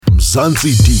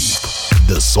Mzansi Deep,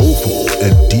 the soulful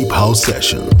and deep house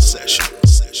sessions.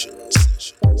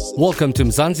 Welcome to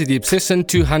Mzansi Deep Session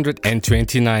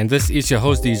 229. This is your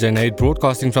host DJ Nate,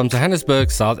 broadcasting from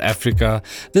Johannesburg, South Africa.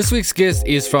 This week's guest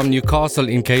is from Newcastle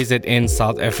in KZN,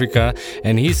 South Africa,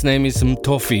 and his name is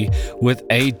Mtofi with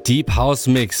a deep house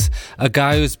mix. A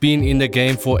guy who's been in the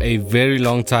game for a very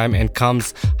long time and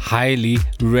comes highly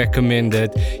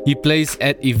recommended. He plays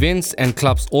at events and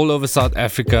clubs all over South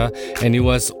Africa, and he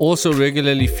was also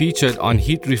regularly featured on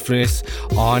Heat Refresh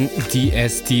on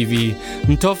DSTV.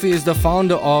 Mtofi is the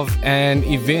founder of an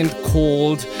event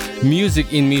called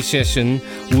Music in Me Session,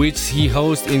 which he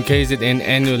hosts in KZN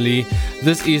annually.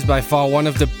 This is by far one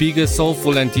of the biggest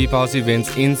soulful and deep house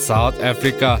events in South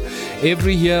Africa.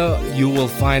 Every year you will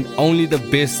find only the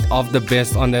best of the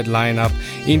best on that lineup,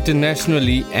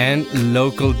 internationally and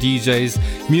local DJs.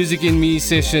 Music in Me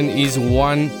Session is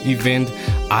one event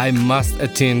I must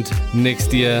attend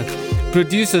next year.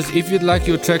 Producers, if you'd like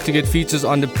your track to get features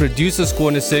on the Producers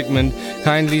Corner segment,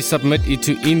 kindly submit it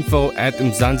to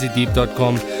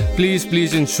info@mzansideep.com.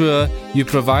 Please ensure you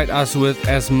provide us with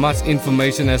as much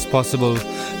information as possible,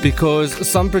 because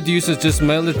some producers just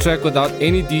mail the track without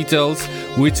any details,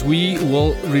 which we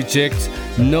will reject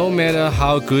no matter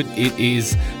how good it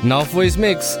is. Now for his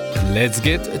mix, let's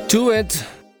get to it.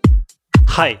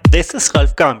 Hi, this is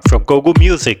Ralph Gang from GoGo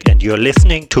Music, and you're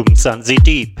listening to Mzansi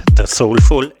Deep, the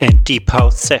soulful and deep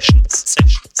house sessions.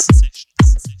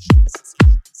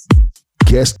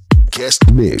 Guest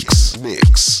mix.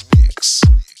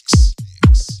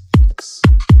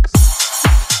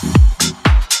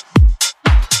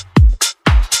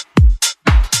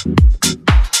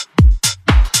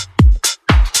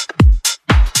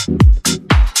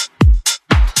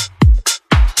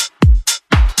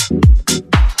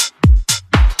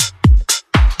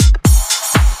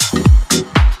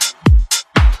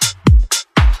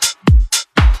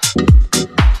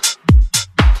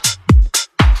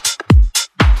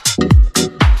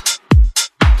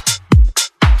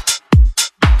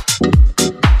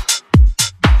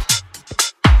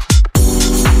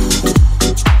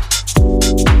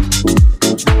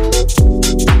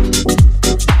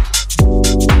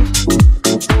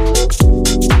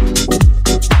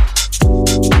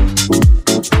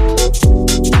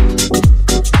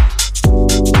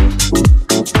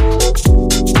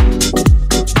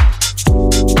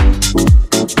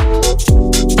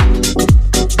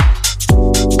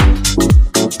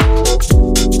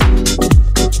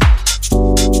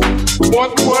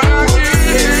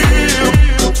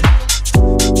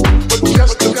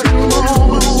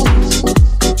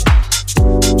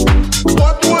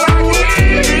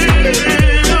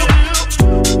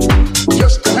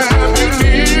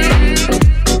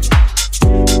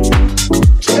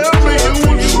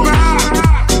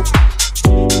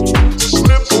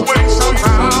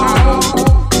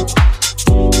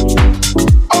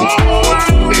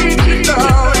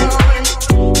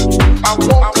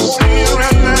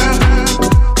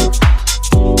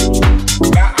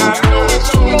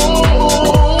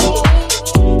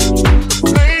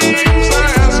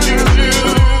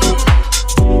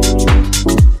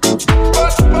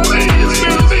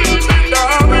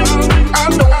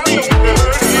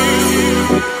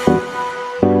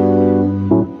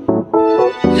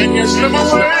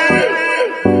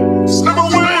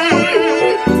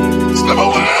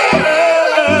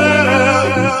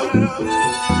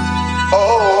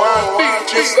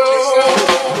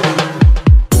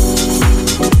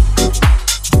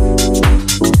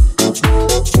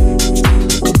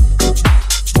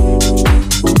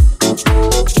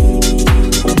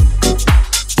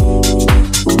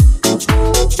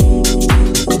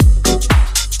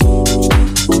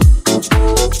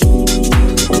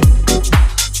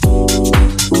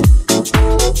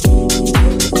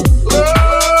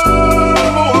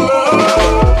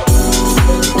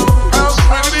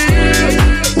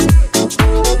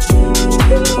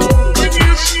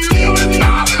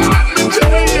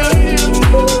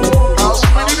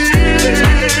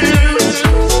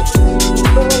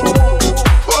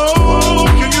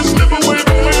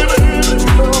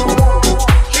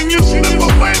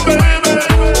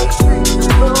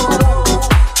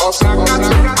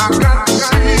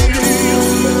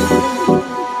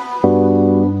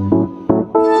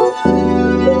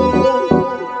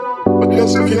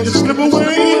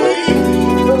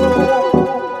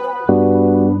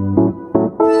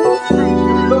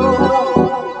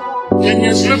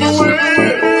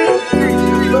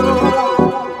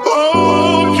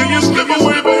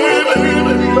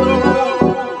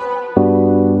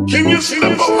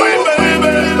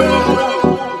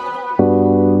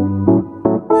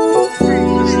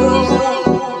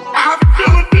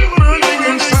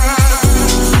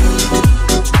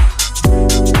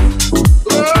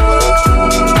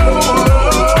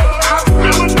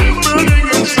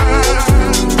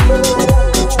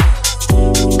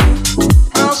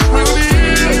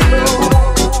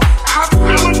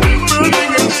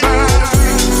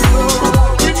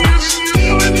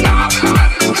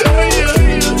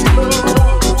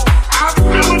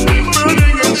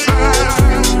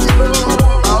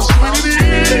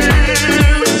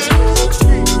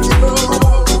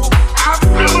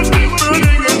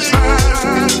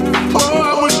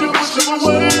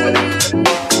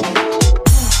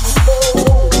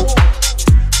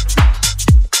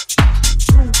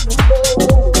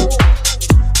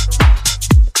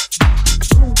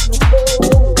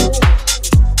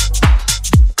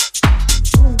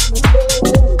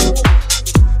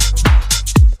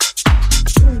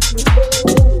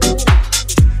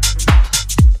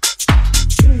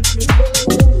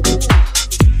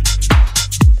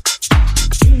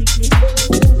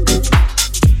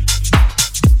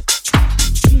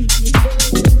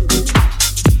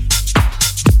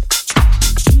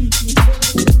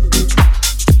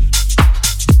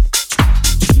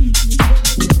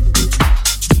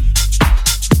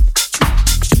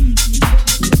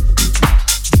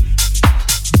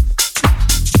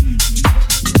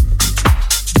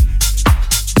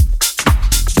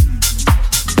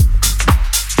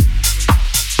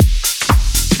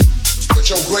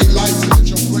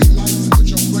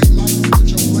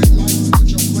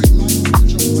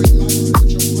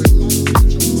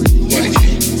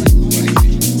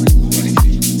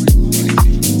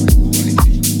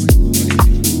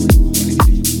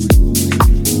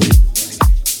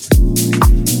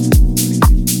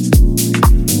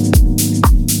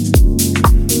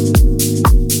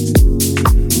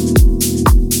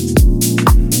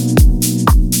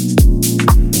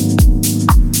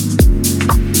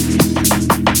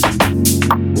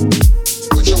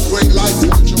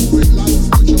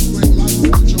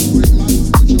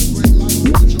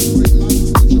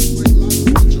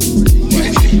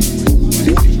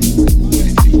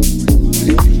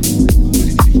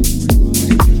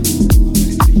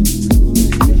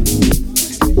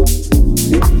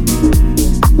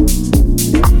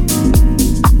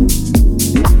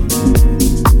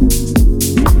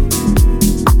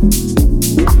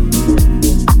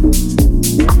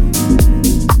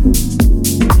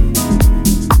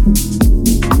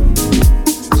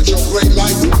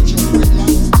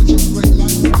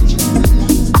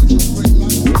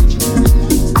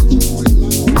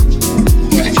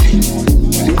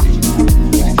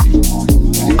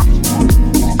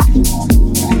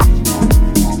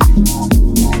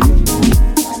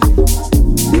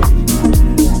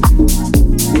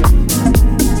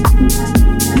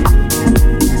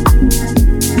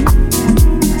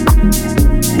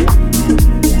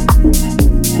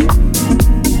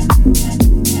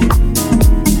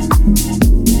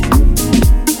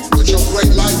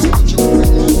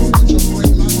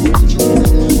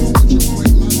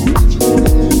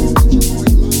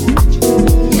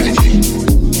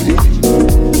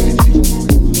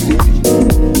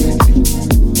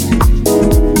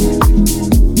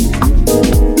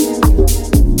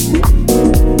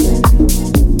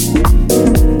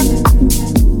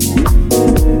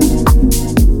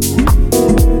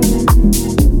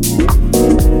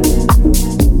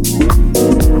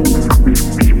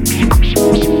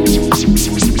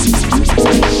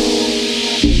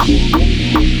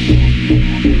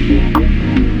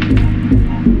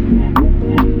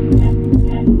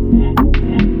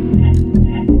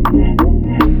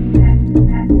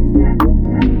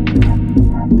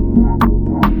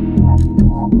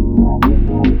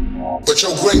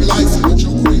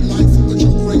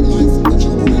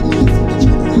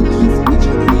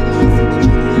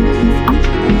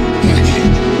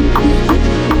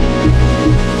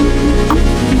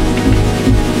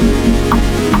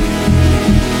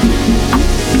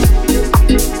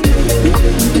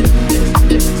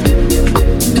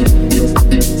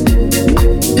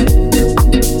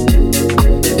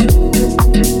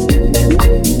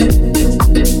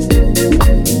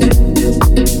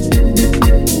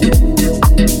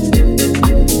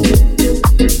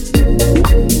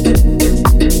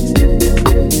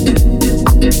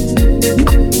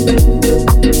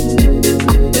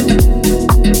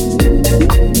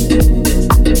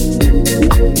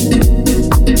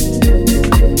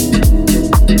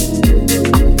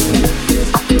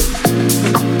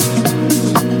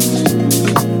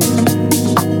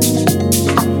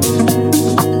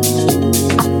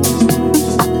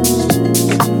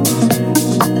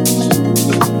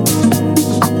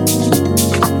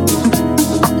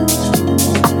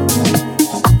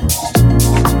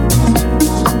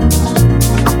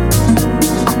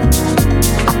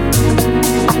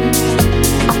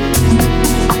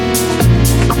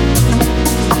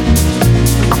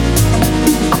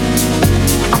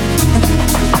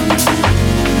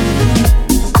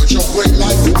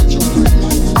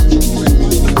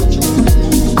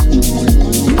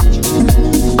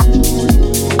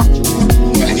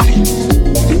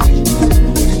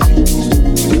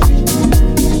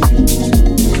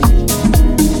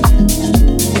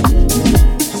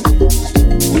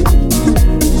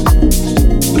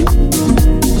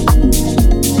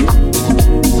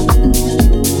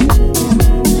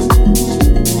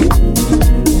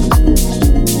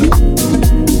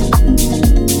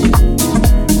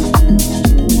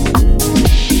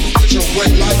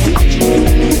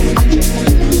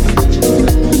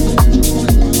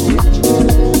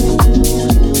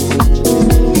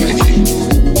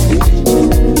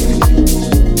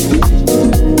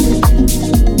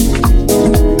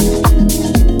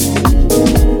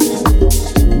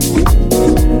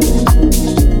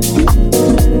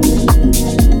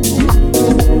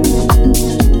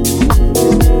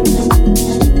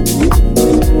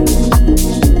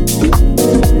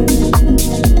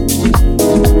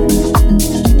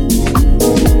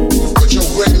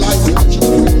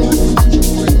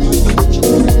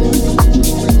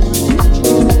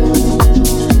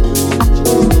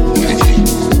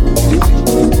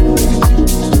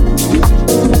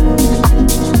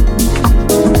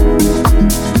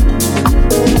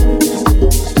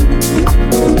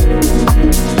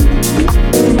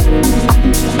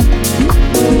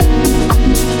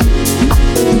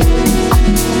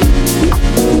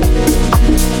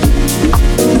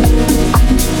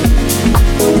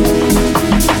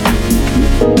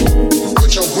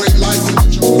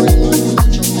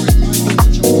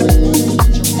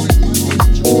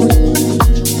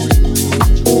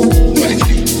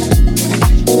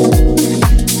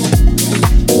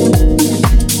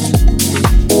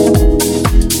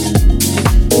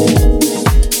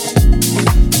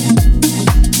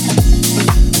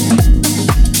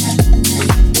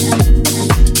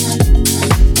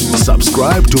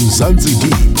 Subscribe to Mzansi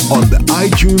Deep on the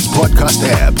iTunes podcast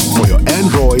app for your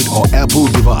Android or Apple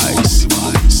device.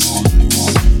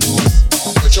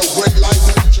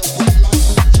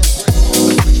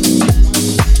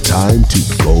 Time to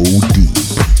go deep.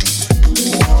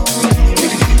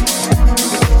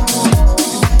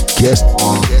 Guest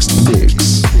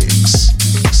mix.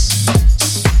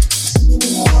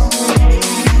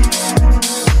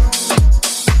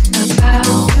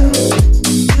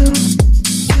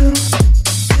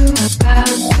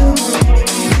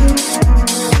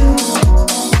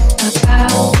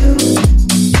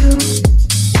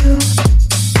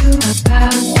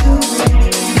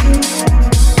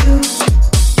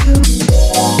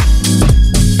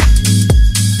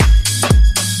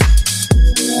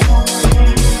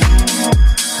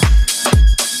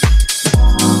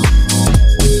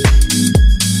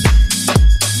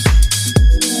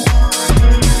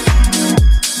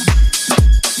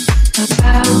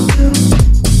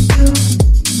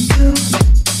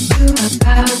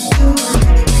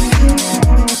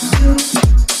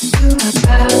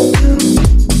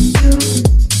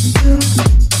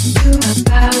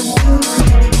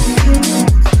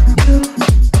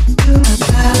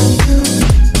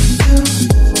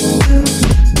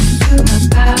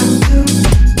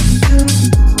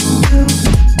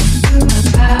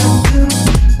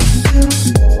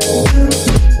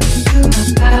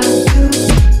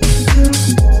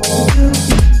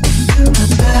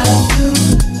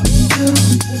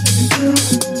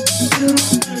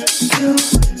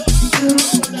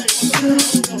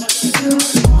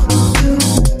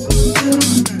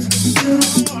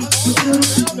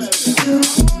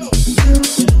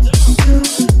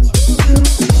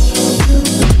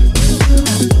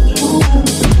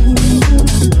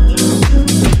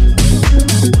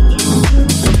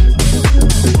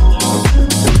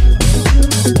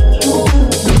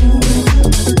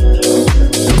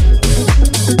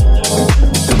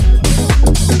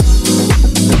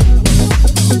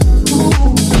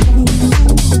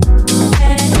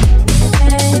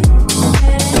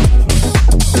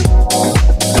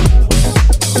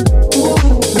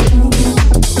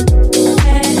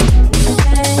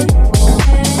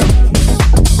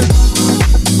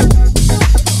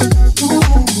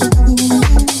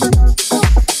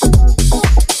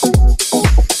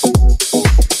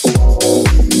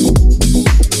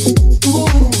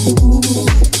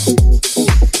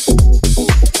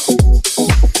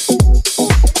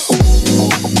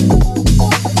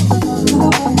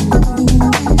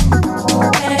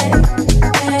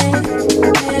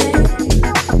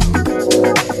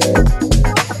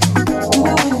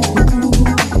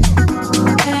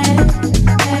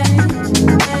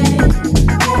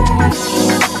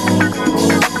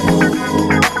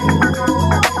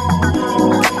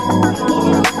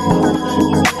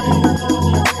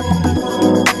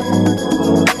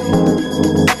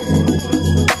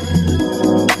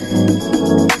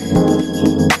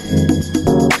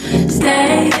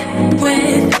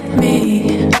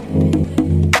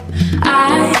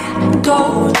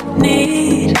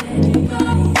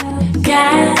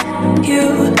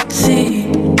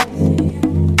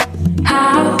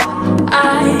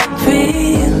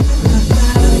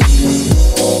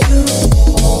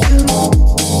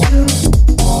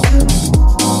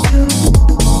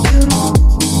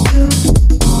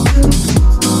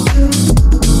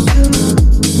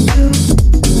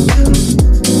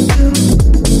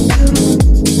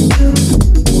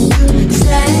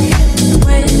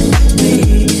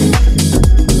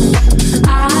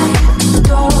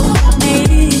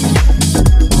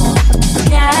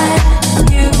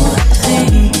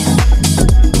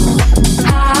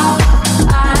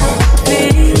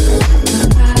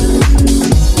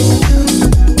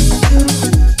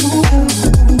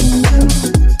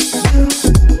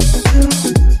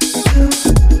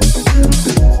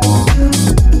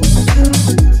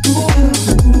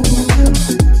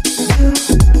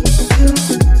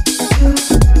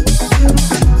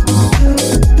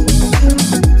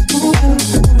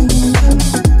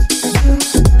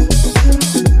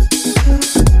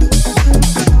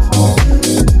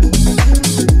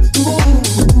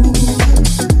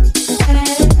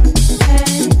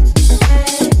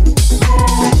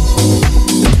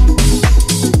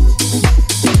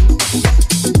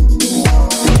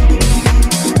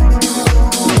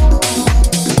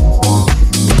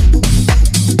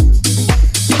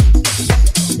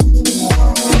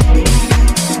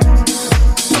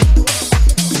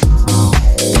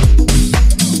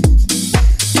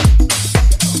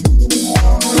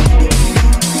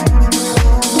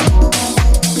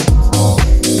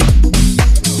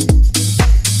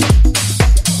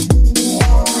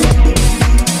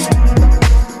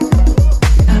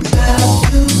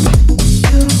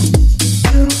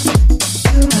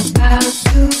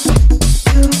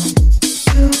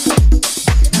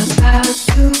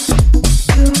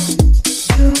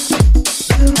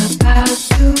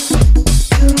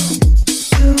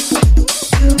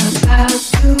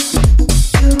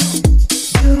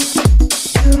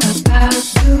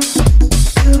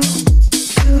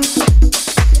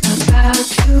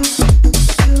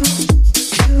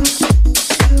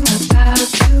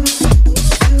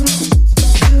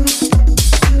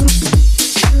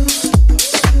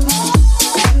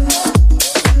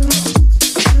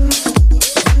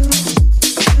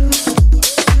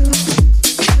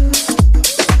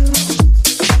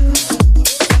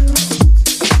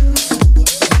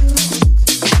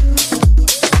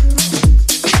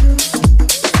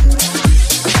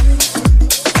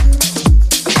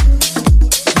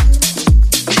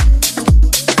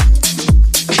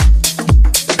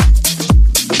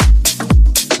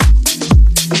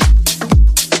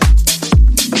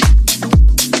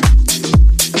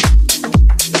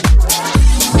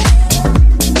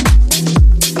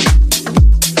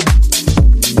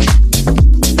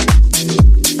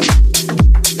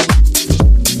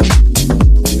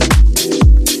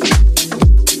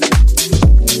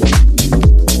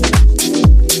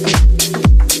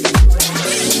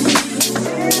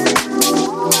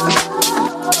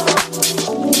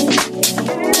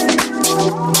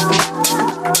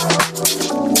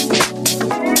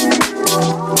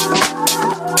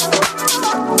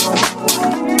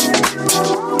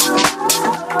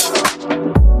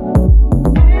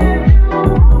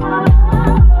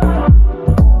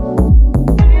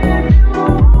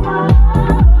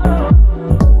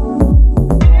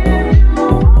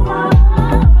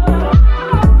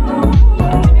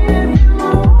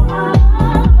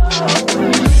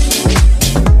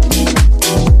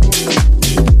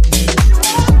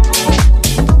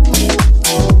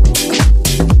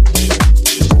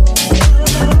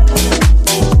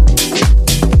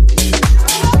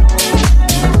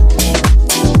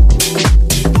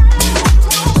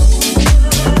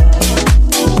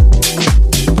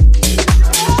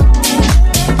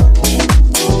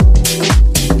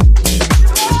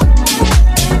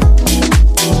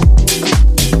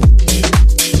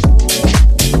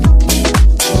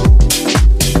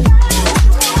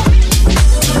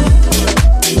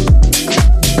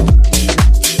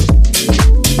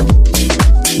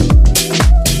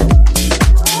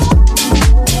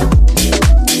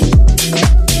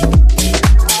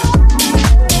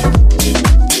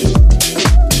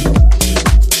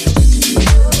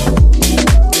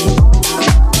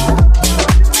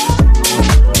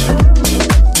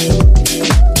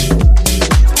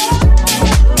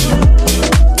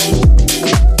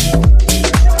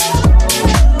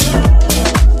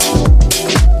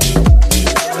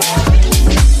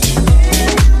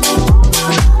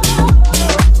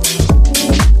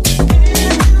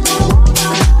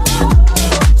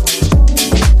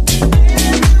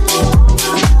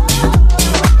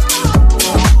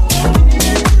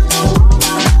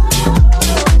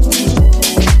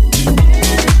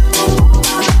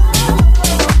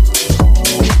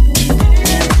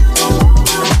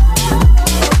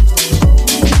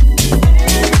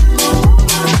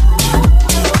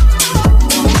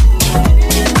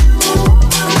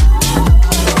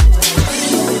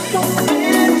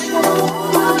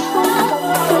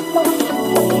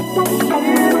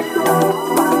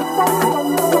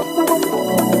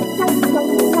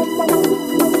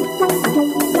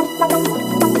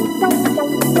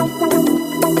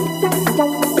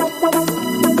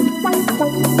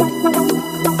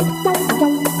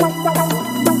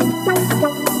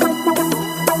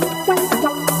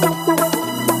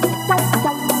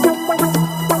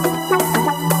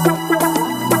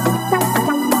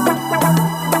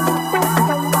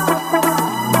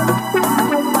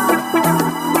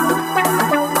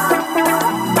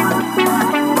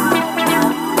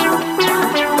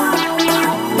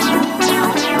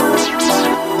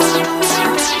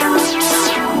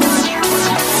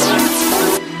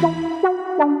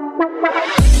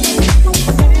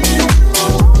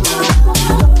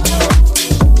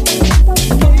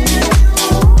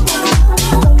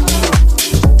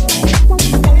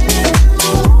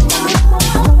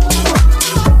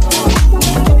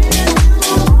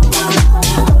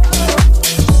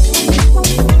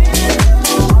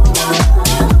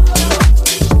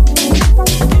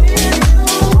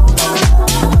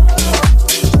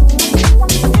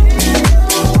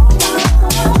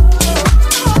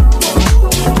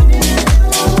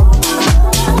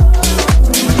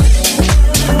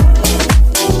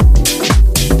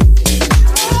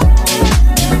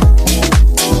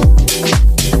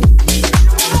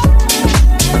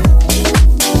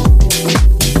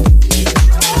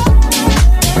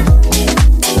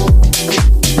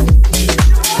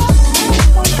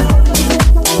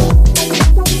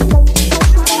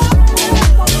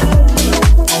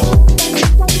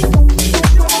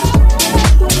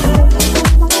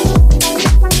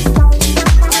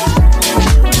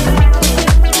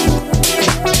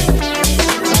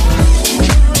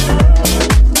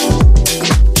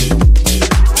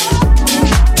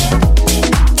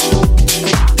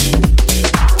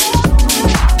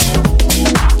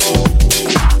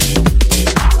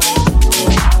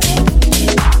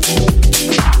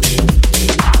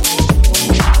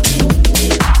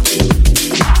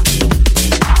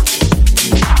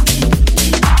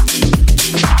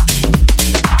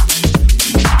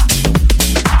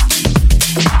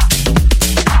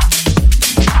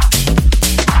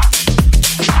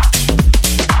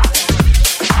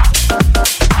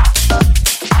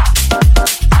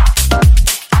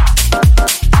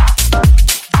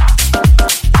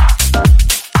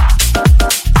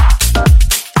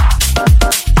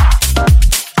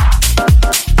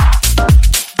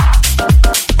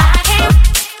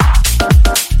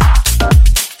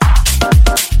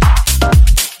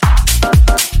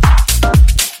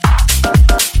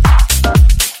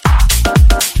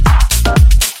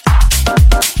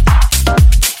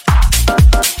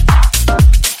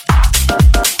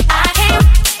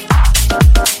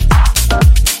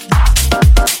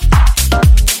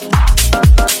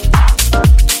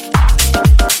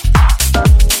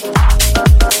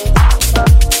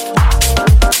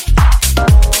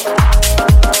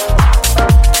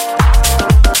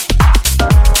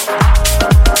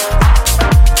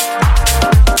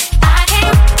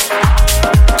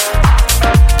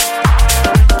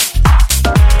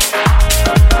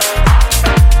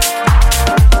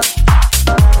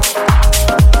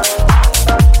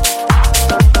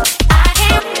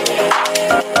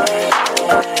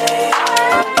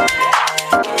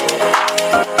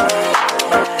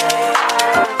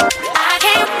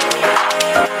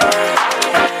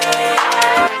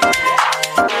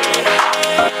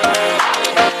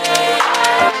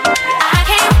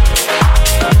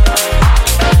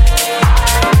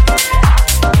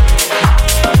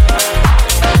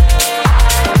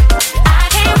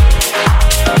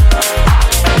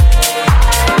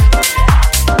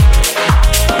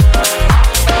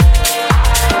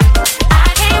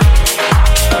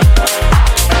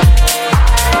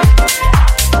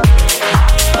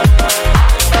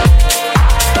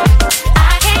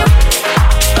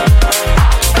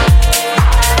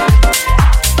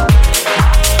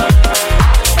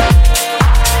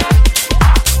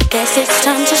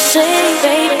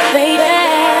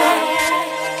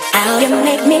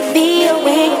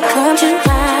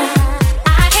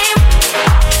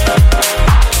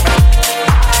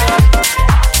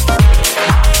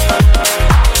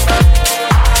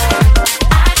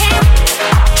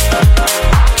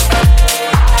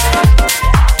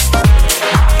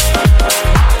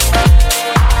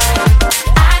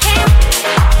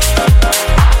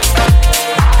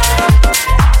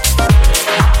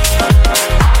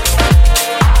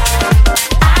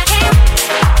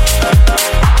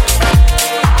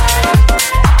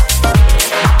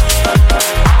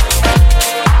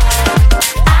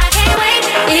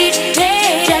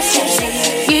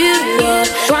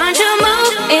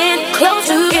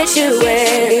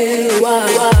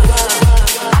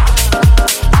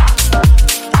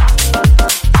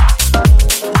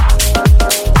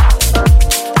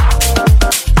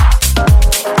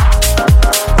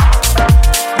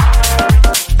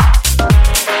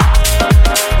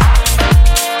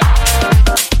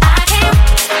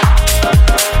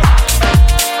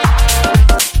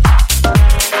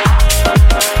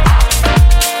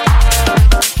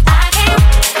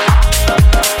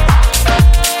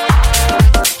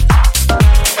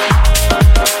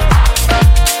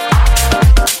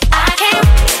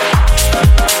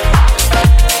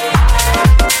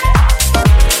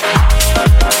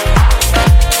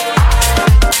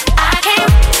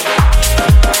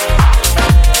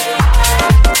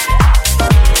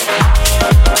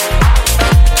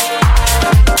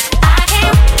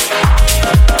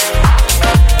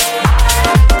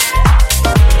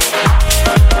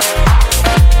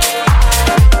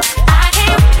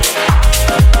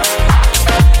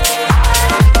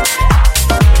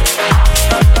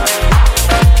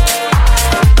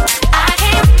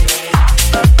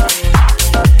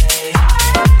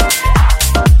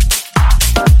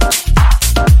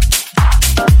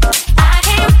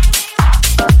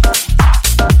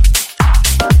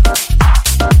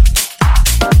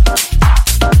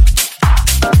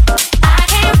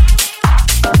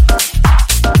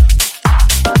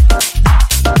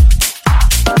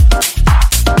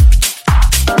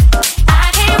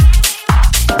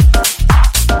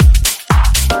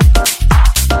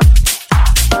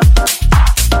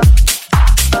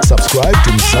 Subscribe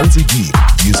to Mzansi Deep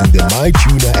using the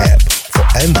MyTuner app for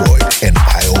Android and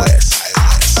iOS.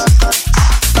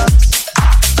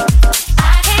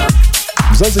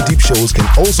 Mzansi Deep shows can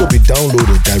also be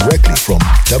downloaded directly from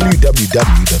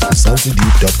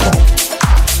www.mzansideep.com.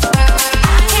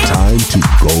 Time to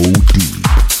go deep.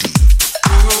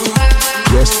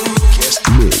 Guest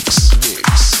mix.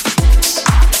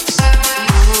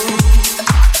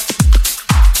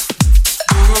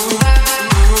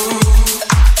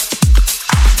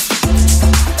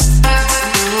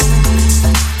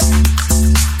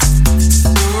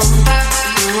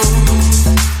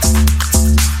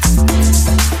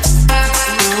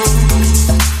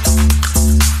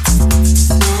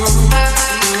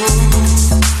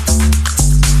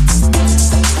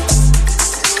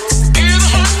 In her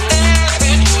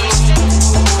head,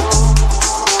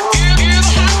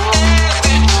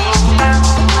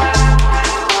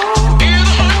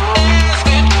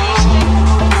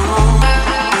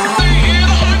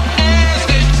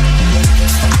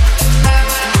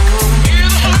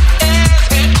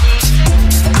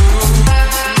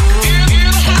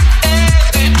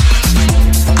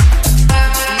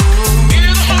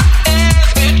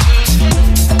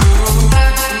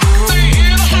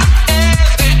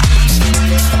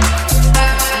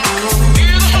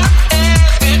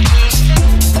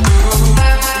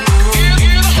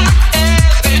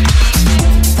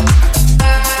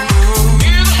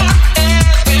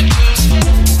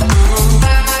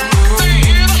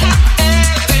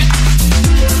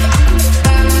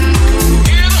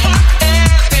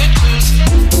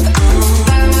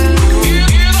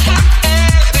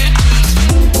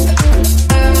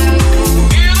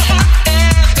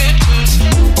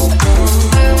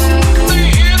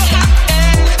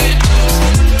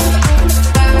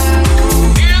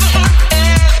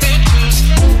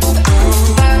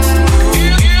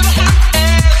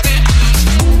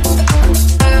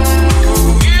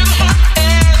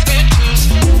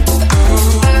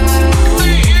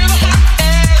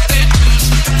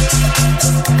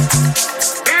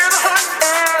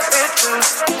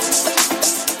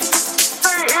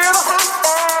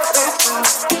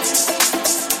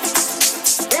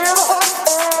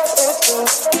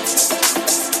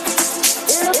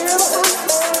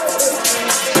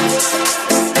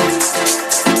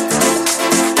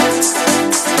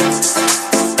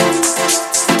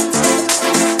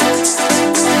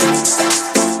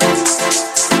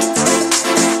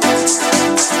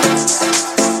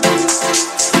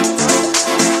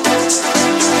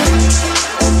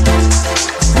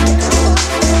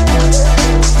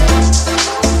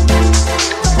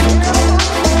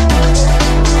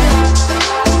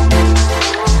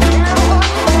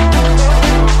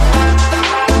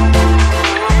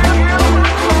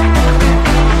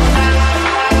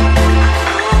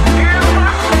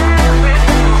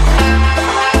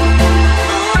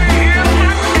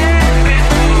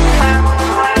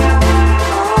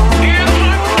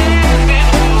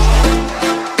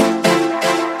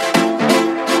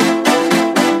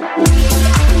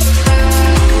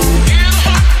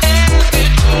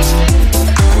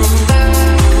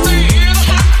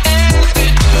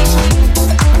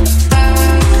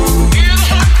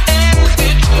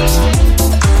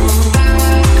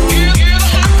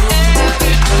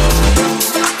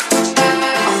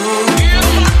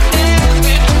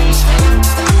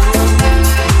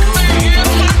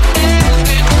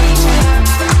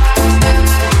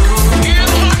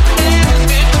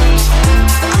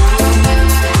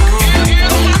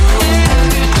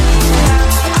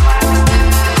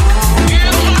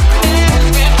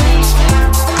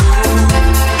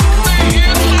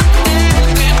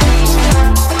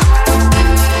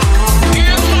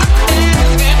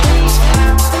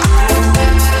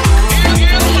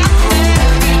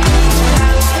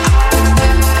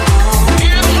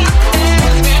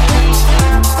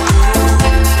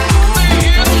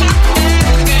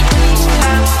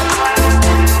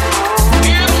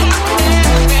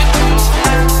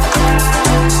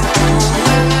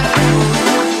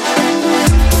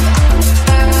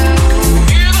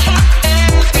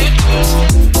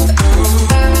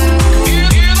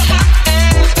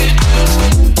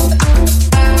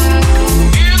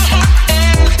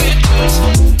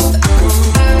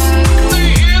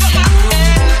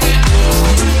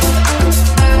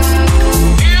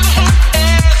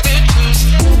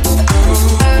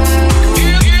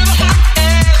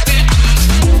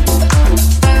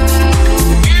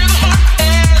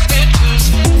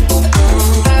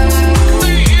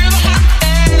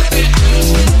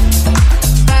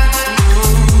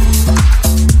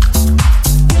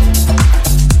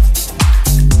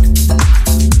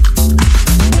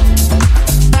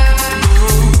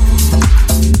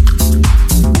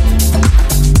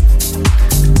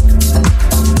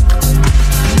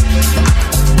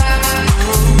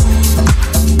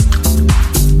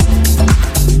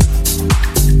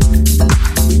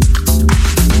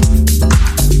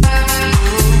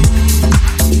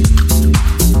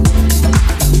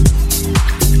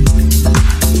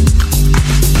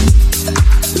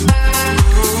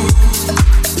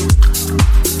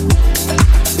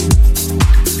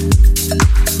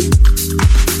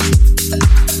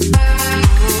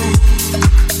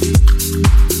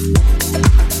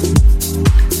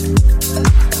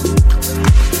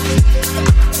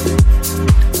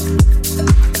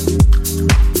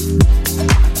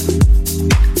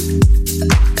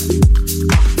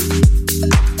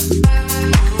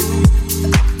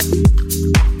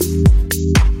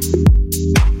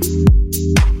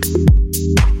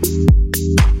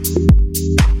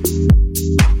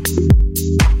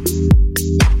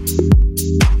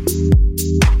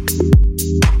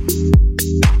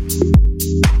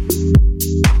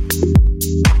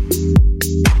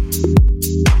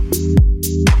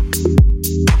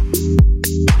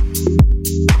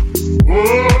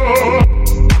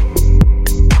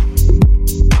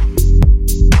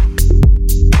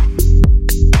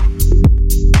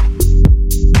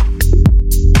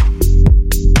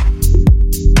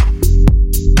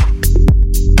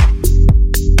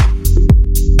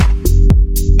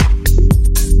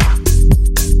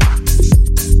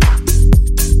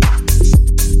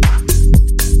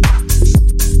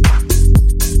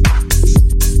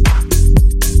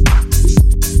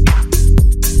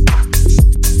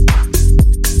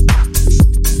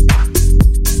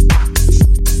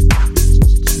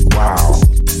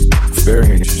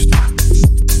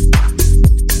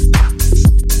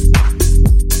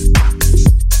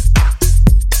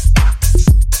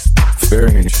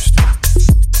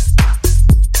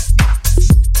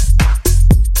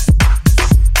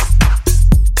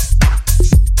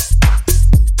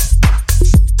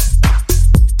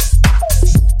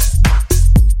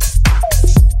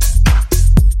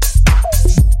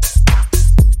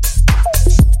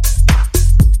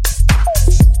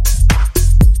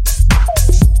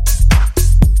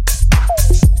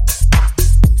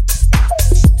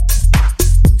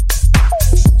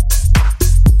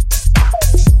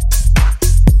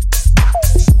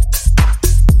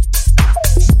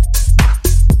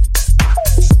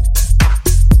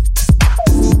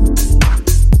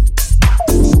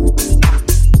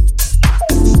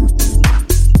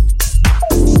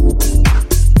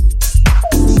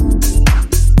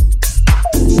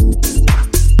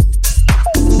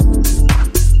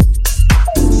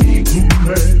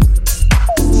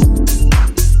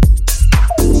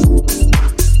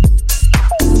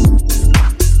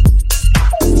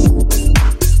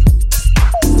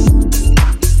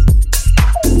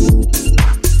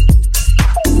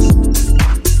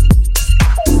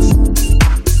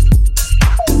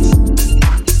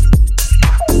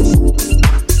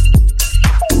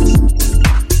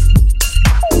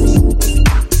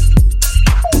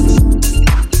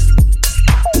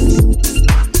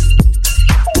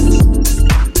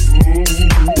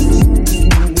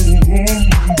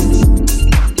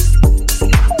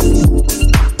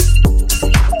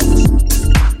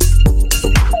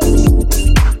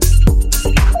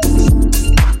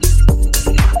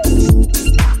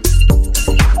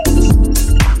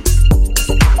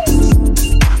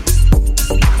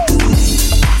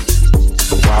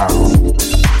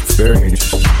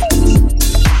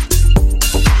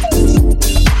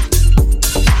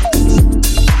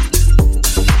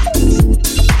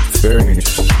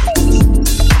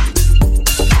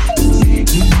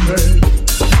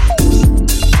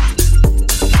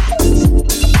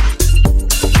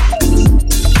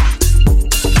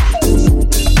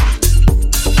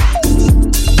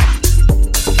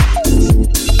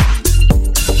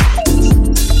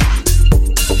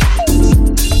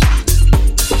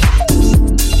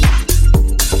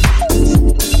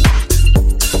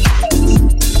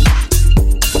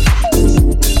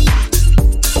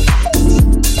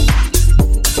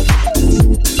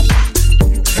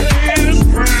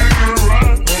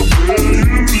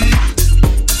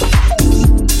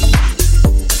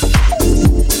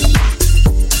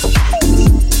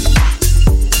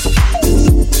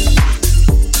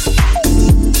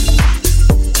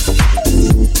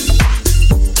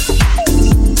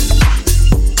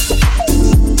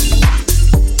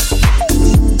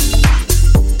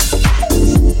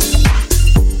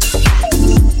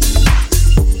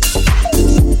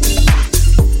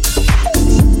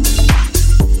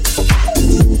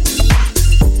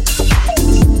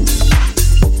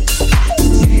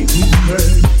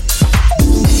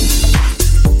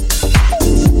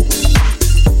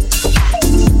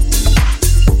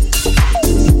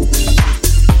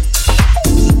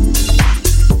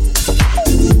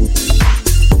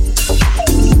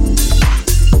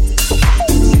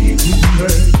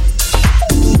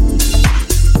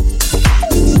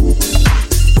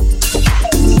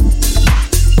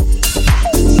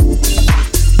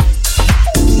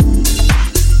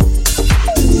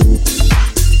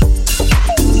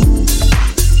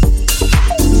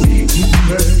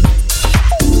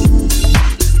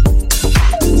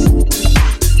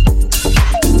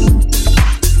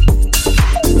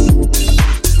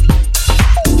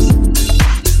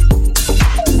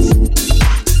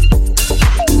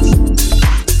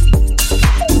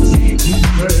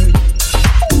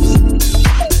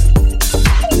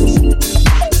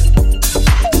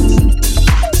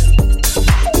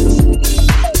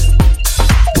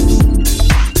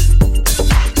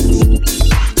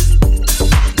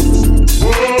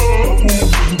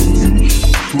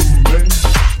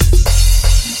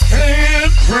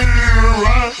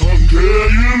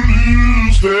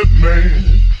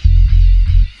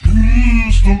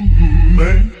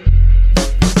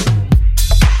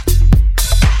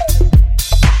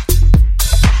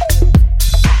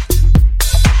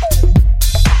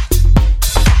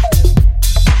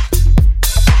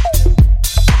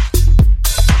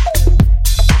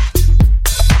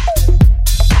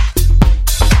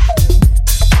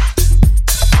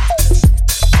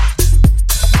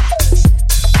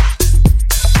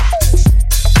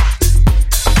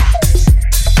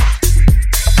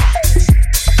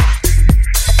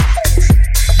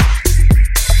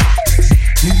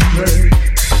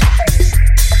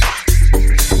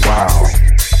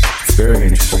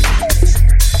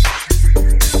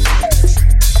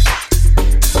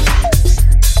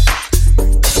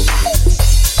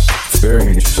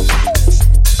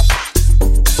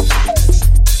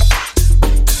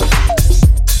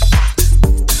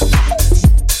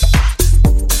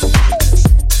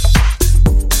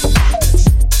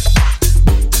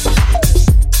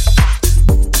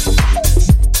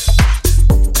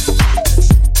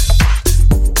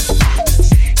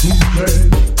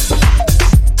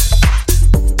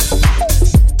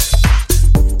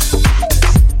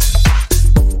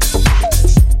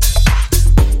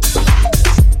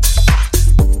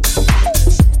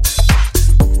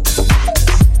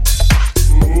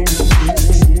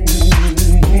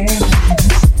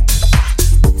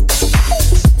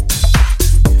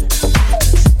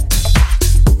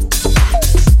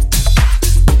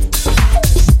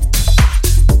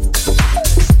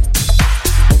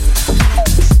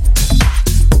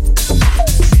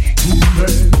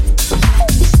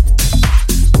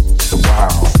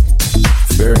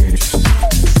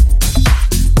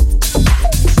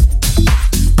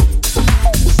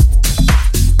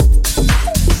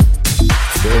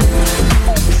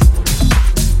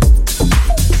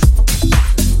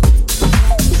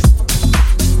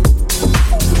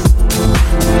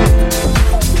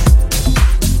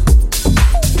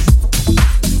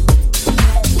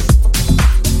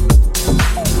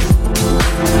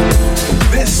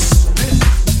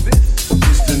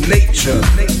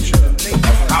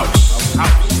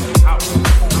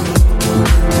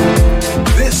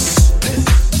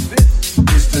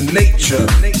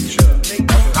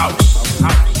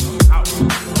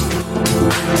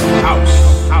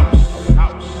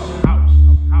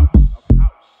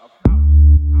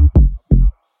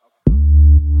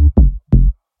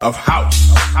 of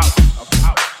house.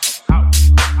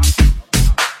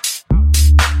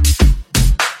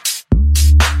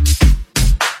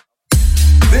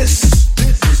 This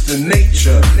is the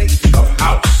nature of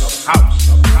house.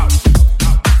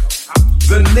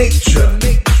 The nature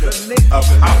of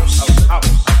house.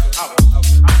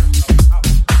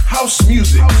 House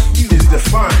music is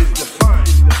defined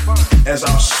as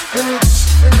our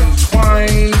spirits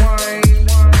entwine,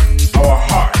 our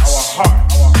hearts,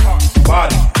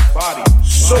 body,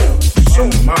 soul,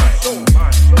 and mind.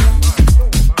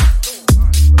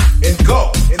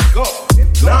 Engulf,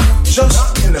 not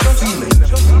just in a feeling,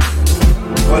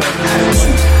 but an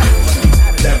attitude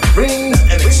that brings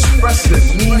an expressive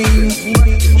meaning,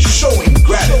 showing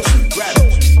gratitude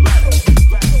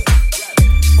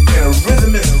in a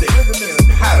rhythmistic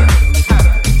pattern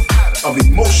of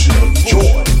emotional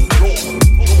joy.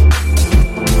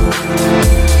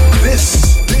 This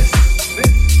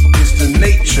is the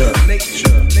nature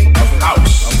of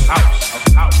house.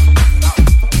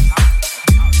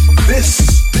 This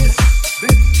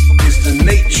is the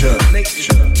nature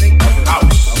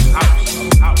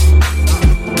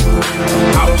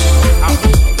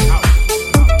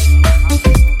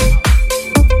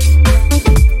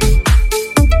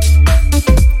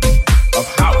of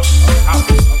house.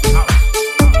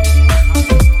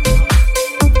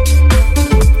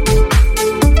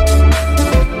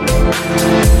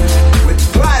 With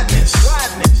gladness,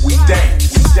 we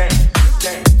dance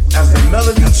as the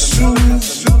melody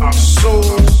soothes our soul.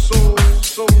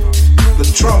 The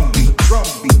drum beat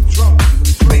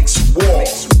makes war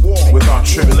with our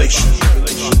tribulation.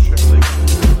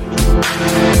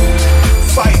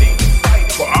 Fighting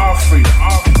for our freedom,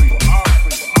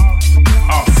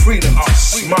 our freedom to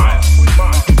smile,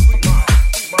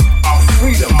 our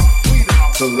freedom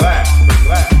to laugh,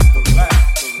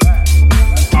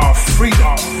 our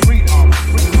freedom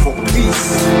for peace,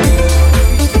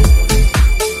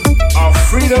 our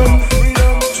freedom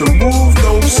to move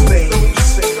those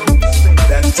things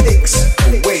that takes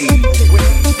away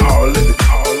our liberty.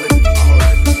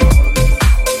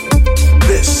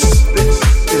 This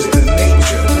is the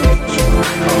nature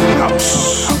of house.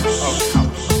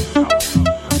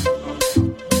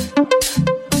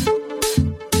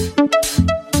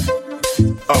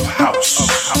 Of house.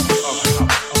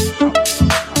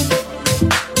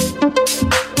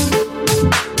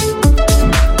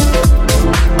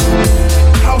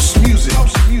 House music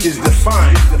is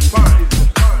defined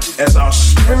as our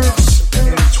spirits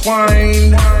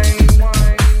entwine,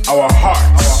 our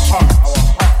hearts,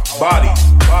 body,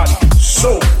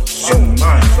 soul, and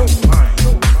mind.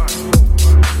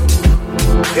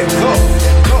 Engulf,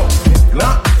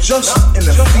 not just in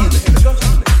a feeling,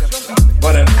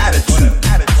 but an attitude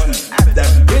that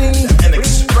brings an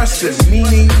expressive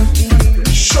meaning,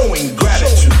 showing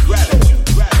gratitude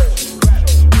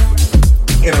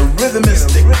in a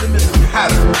rhythmistic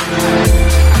pattern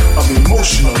of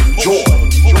emotional joy.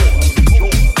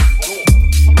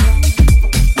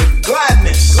 With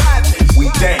gladness, we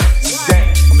dance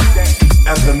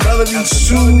as the melody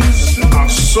soothes our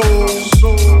soul.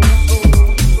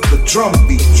 The drum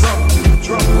beat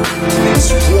makes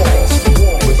war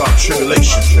with our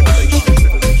tribulation.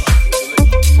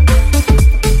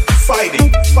 Fighting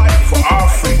for our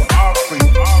freedom,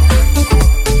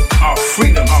 our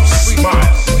freedom to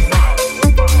smile,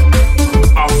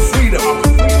 our freedom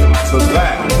to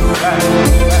laugh,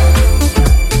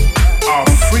 our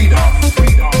freedom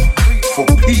for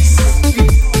peace,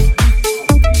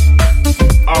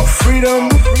 our freedom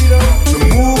to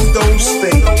move those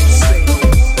things.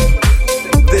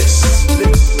 This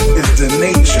is the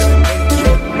nature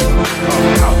of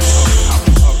house.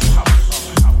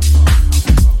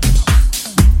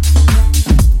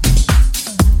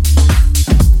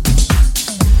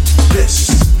 This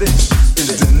is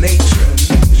the nature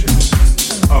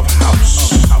of house.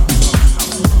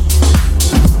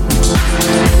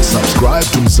 Subscribe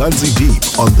to Mzansi Deep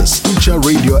on the Stitcher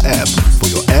Radio app for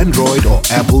your Android or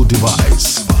Apple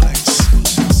device.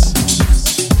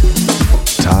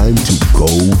 Time to go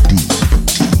deep.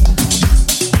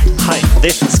 Hi,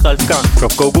 this is Ralf Gang from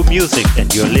Gogo Music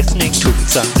and you're listening to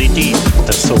Mzansi Deep,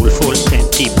 the soulful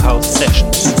and deep house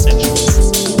sessions.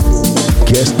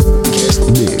 Guest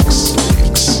mix.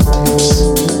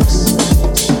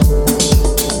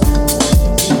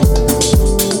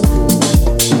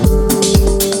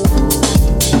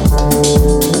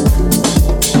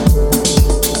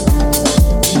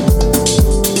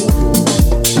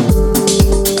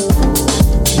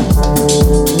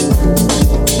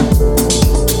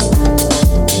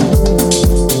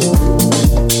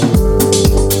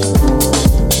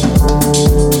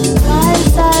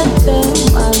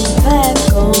 My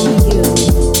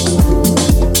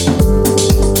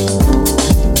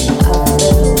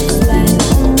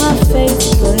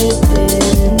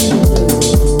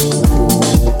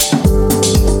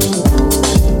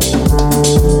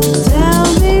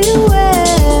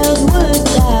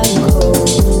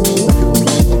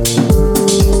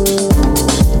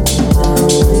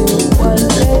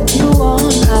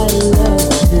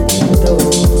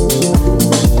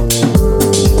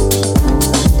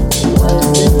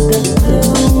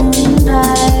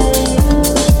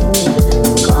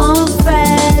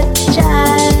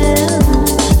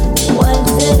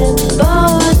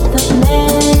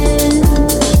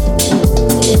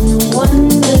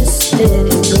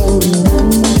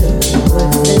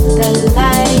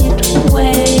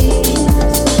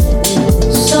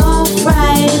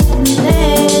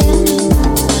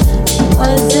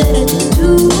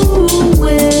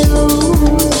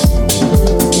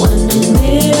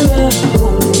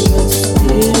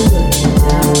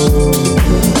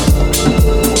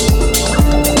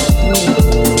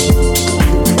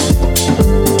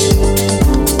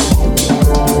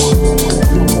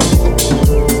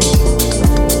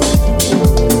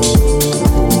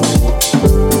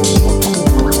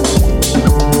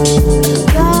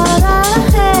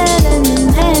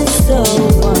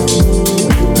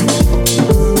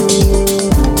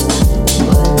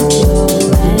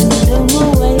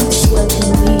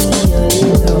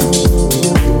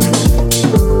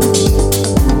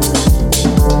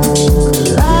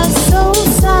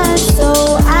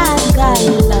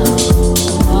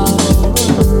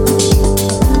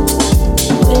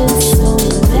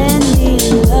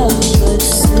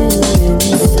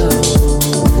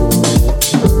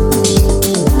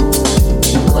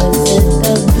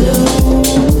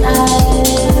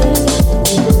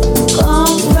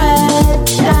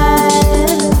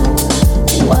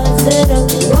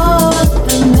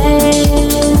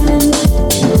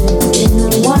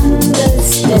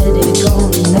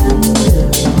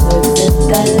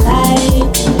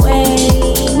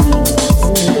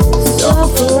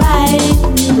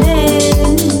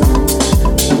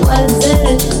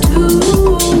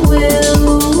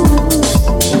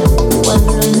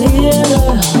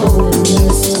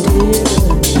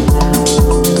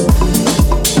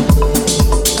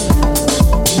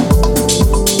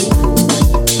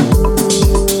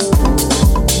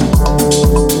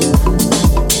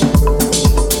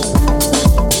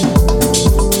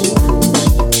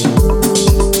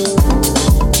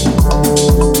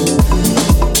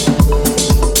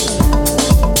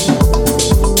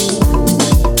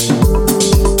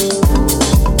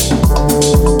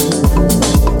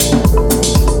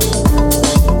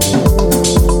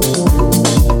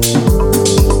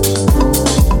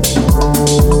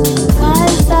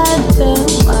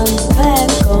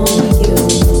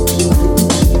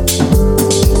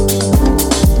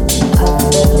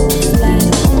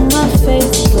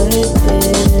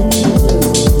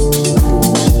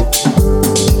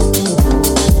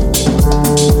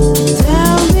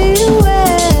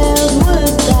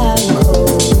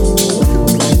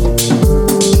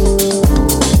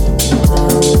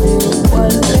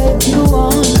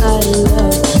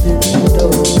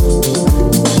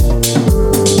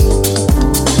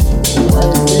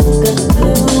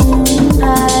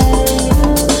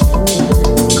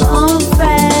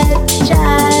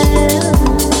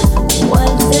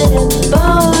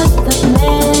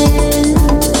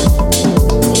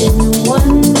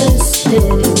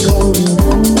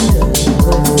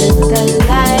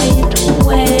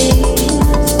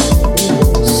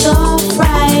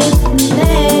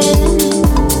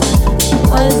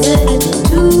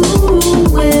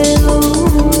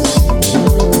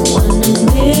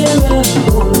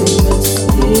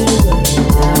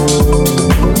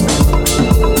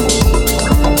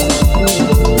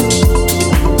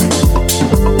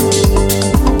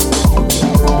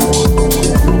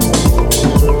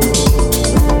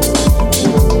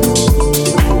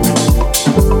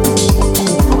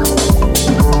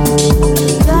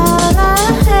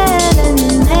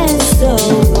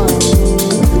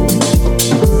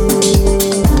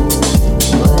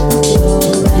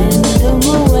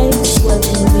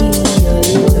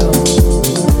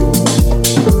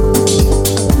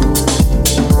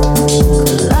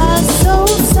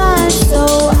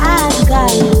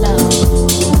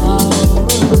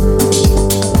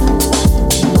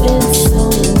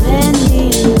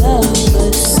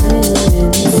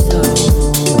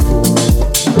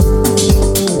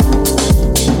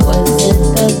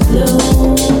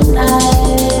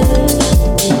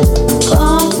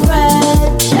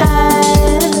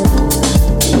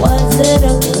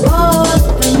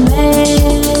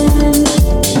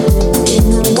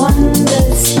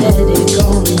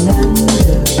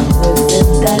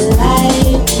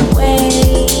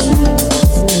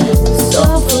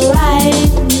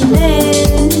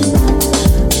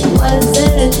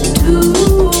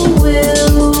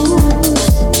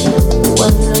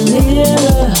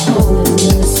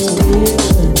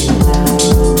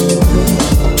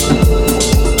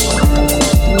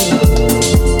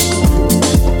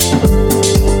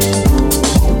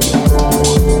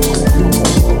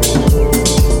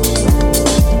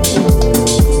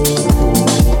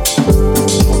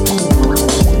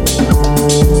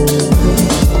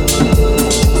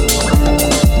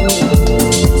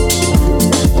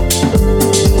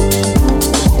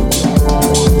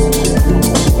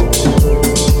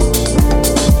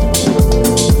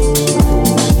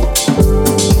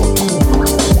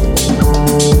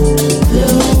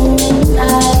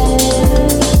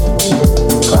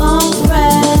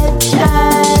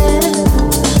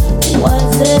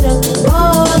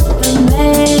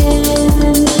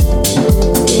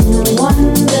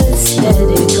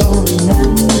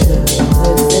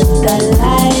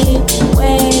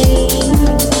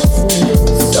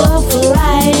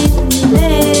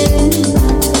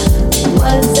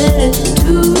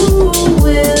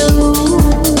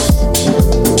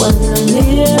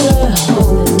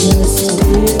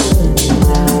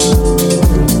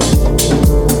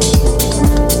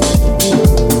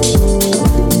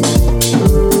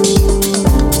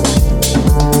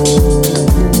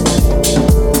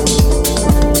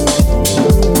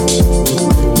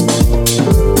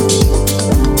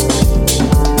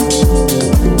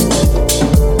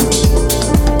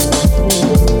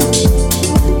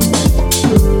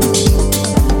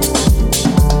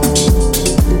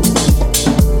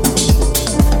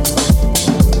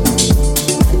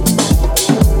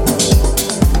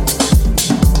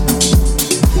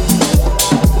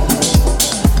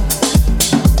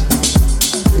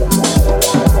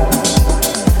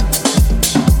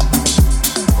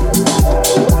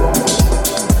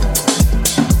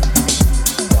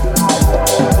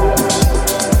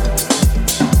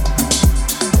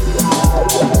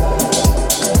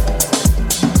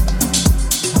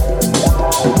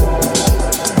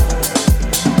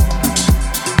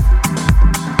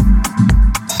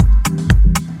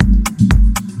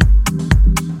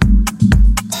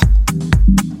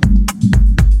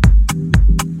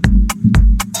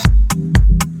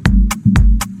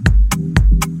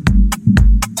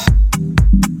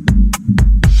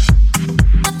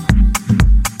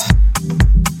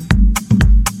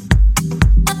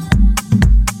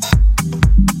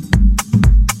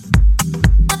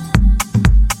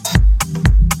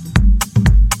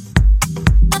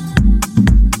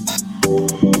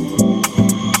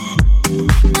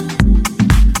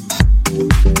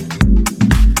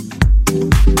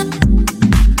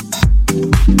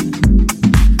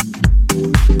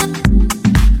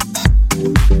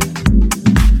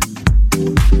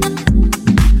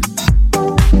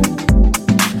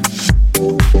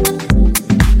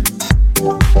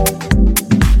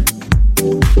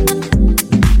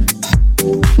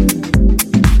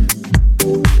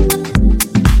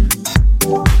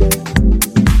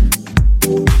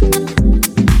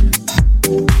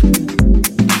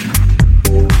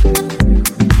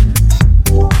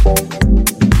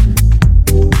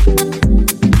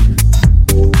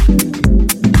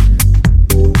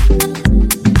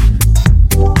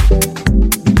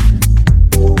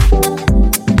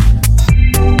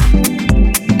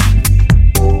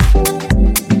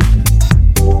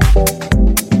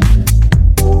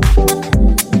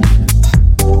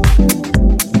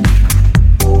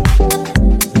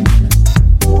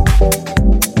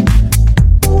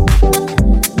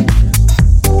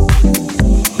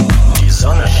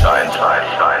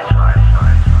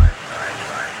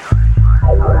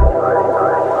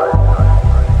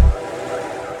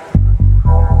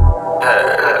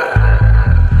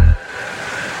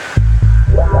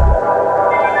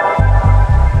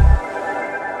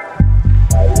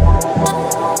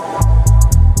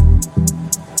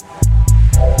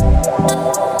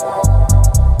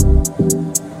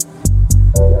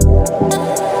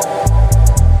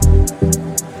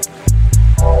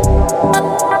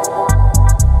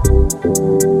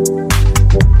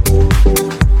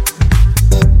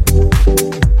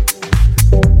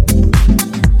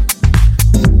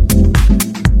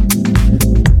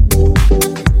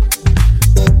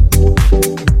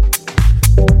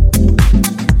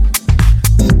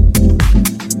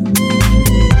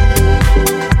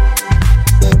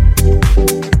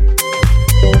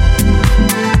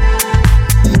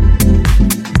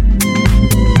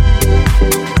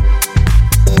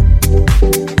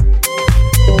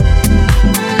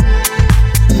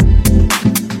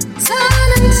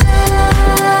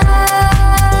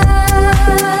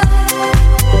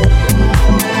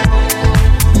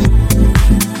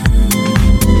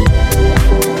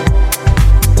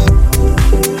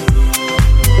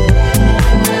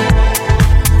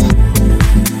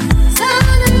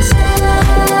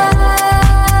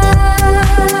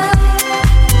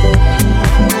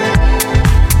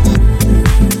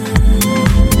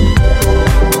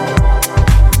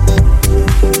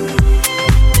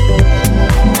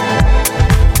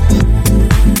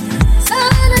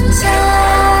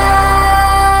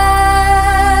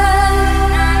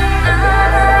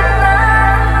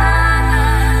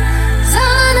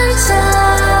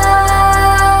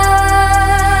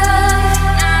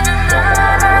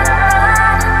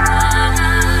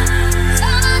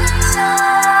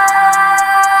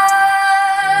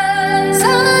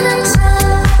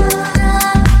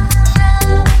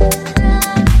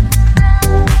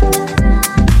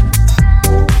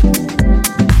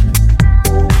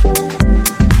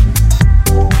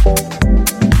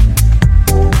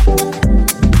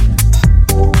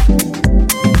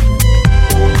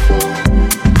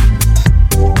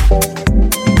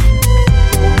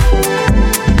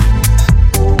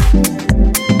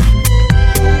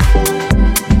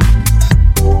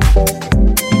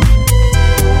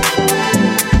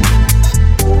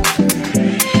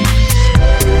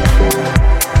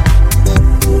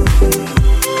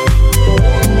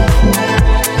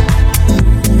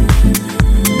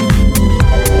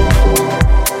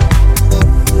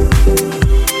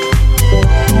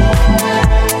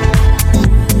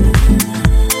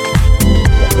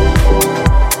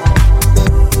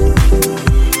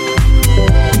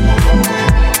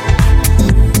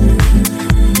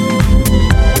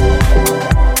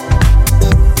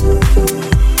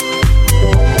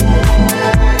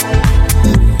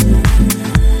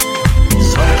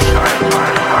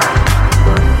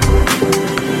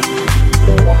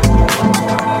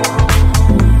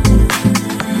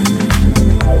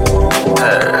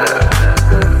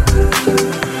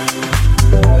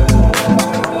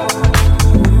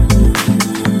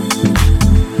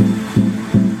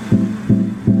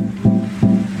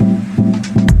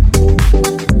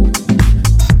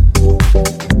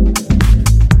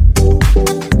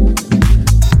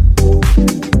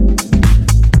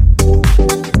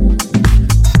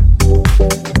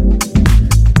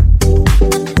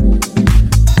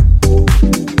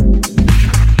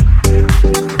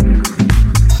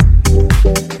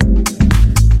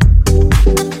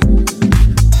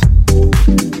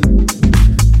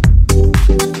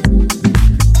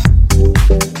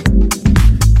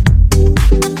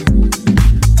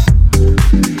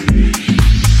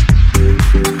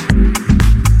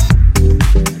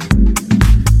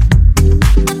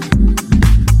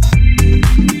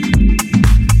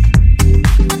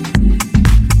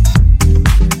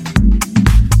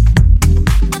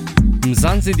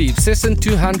Mzansi Deep, session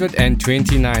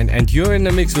 229, and you're in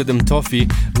the mix with Mtofi,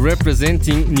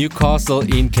 representing Newcastle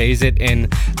in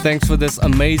KZN. Thanks for this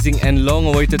amazing and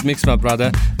long-awaited mix, my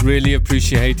brother. Really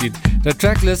appreciate it. The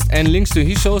track list and links to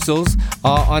his socials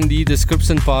are on the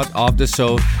description part of the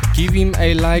show. Give him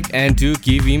a like and do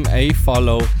give him a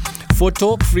follow. For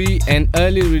talk-free and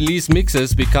early release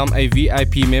mixes, become a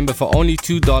VIP member for only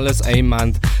 $2 a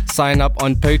month. Sign up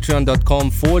on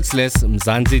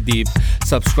patreon.com/Mzansi Deep.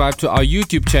 Subscribe to our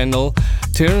YouTube channel,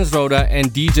 Terence Roda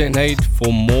and DJ Nate,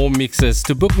 for more mixes.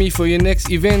 To book me for your next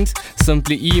event,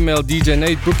 simply email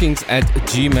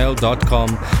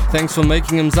djnatebookings@gmail.com. Thanks for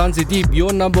making Mzansi Deep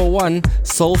your number one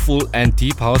soulful and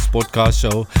deep house podcast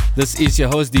show. This is your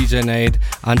host, DJ Nate.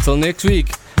 Until next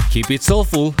week, keep it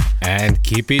soulful and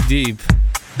keep it deep.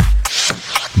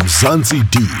 Mzansi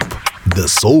Deep, the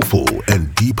soulful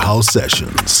and deep house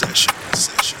sessions.